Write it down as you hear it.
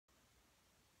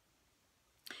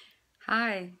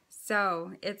Hi,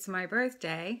 so it's my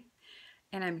birthday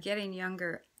and I'm getting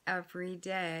younger every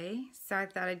day, so I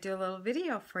thought I'd do a little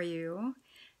video for you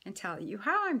and tell you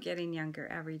how I'm getting younger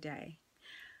every day.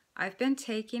 I've been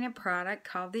taking a product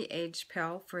called the Age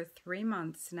Pill for 3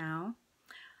 months now.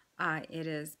 It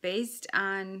is based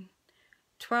on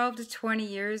 12 to 20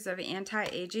 years of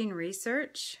anti-aging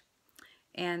research,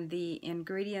 and the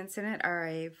ingredients in it are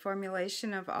a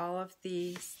formulation of all of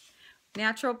these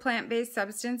natural plant-based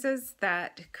substances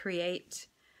that create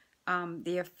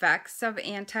the effects of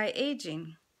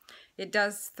anti-aging. It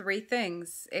does 3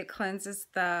 things. It cleanses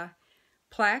the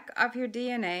plaque of your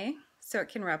DNA so it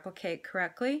can replicate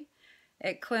correctly.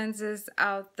 It cleanses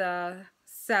out the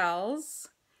cells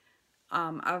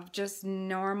of just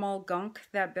normal gunk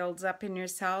that builds up in your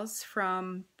cells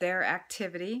from their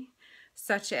activity,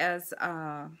 such as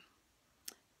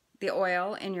the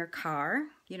oil in your car.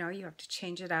 You know, you have to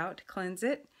change it out to cleanse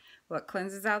it. Well, it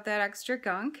cleanses out that extra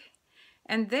gunk.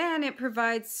 And then it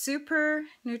provides super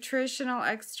nutritional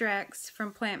extracts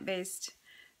from plant-based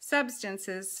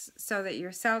substances so that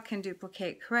your cell can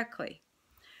duplicate correctly.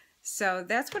 So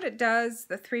that's what it does,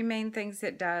 the 3 main things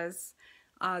it does.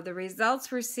 The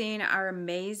results we're seeing are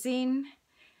amazing,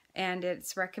 and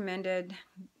it's recommended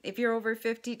if you're over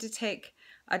 50 to take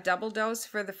a double dose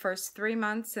for the first 3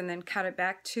 months and then cut it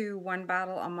back to 1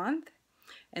 bottle a month.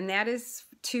 And that is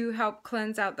to help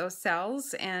cleanse out those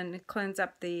cells and cleanse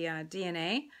up the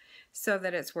DNA so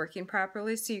that it's working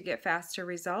properly so you get faster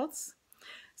results.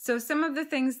 So some of the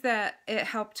things that it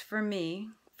helped for me,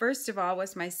 first of all,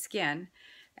 was my skin.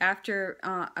 After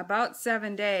about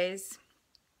 7 days,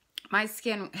 my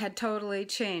skin had totally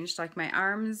changed, like my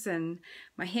arms and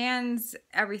my hands,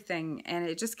 everything, and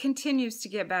it just continues to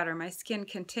get better. My skin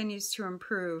continues to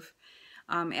improve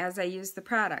as I use the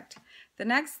product. The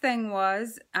next thing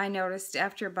was, I noticed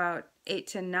after about 8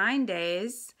 to 9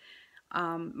 days,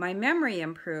 my memory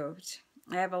improved.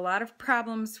 I have a lot of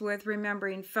problems with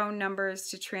remembering phone numbers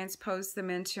to transpose them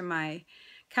into my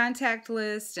contact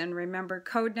list and remember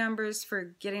code numbers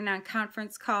for getting on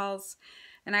conference calls.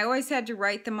 And I always had to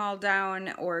write them all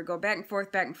down or go back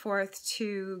and forth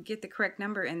to get the correct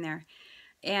number in there.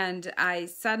 And I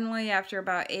suddenly, after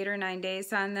about 8 or 9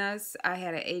 days on this, I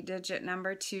had an 8-digit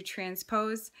number to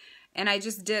transpose, and I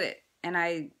just did it. And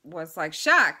I was like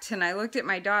shocked, and I looked at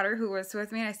my daughter who was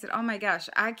with me and I said, oh my gosh,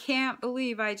 I can't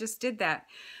believe I just did that,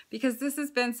 because this has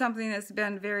been something that's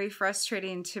been very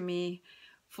frustrating to me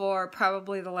for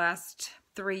probably the last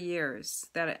 3 years,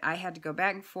 that I had to go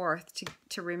back and forth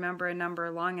to remember a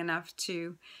number long enough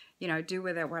to, you know, do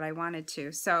with it what I wanted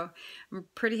to. So I'm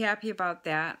pretty happy about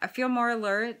that. I feel more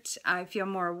alert. I feel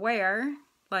more aware.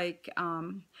 Like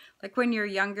when you're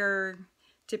younger,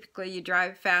 typically you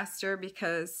drive faster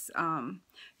because,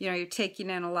 you know, you're taking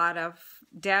in a lot of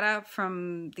data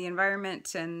from the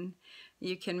environment, and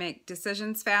you can make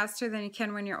decisions faster than you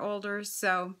can when you're older.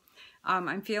 So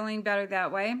I'm feeling better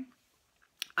that way.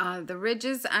 The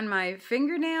ridges on my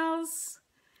fingernails,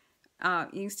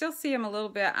 you can still see them a little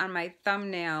bit on my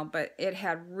thumbnail, but it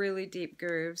had really deep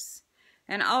grooves.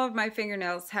 And all of my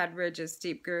fingernails had ridges,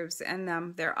 deep grooves in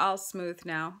them. They're all smooth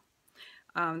now.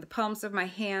 The palms of my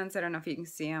hands, I don't know if you can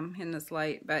see them in this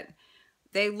light, but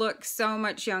they look so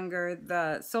much younger.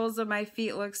 The soles of my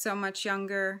feet look so much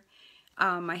younger.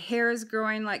 My hair is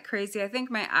growing like crazy. I think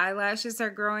my eyelashes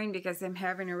are growing because I'm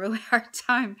having a really hard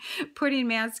time putting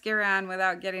mascara on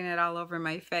without getting it all over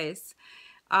my face.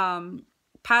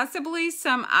 Possibly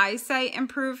some eyesight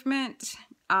improvement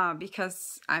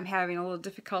because I'm having a little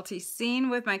difficulty seeing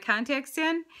with my contacts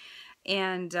in.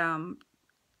 And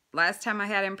last time I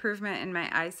had improvement in my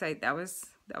eyesight, that was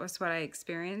what I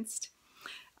experienced.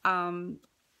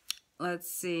 Let's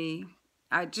see.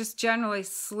 I just generally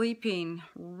sleeping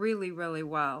really, really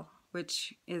well,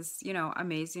 which is, you know,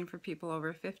 amazing for people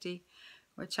over 50,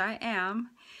 which I am.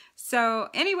 So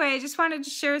anyway, I just wanted to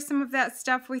share some of that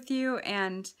stuff with you.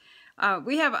 And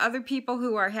we have other people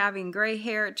who are having gray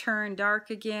hair turn dark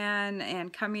again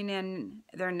and coming in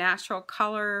their natural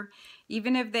color,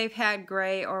 even if they've had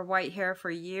gray or white hair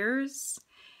for years.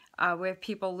 We have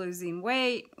people losing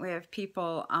weight. We have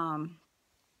people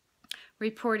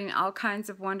reporting all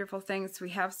kinds of wonderful things. We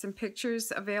have some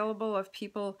pictures available of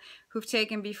people who've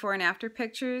taken before and after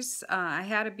pictures. I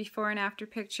had a before and after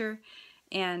picture,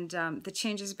 and the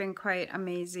change has been quite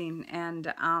amazing.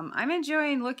 And I'm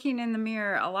enjoying looking in the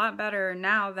mirror a lot better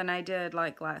now than I did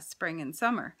like last spring and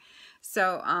summer.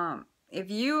 So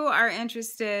if you are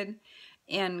interested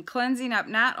in cleansing up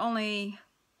not only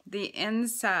the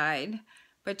inside,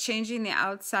 but changing the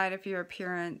outside of your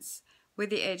appearance with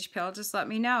the Age Pill, just let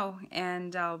me know,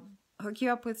 and I'll hook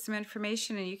you up with some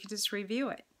information and you can just review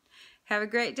it. Have a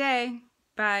great day.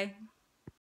 Bye.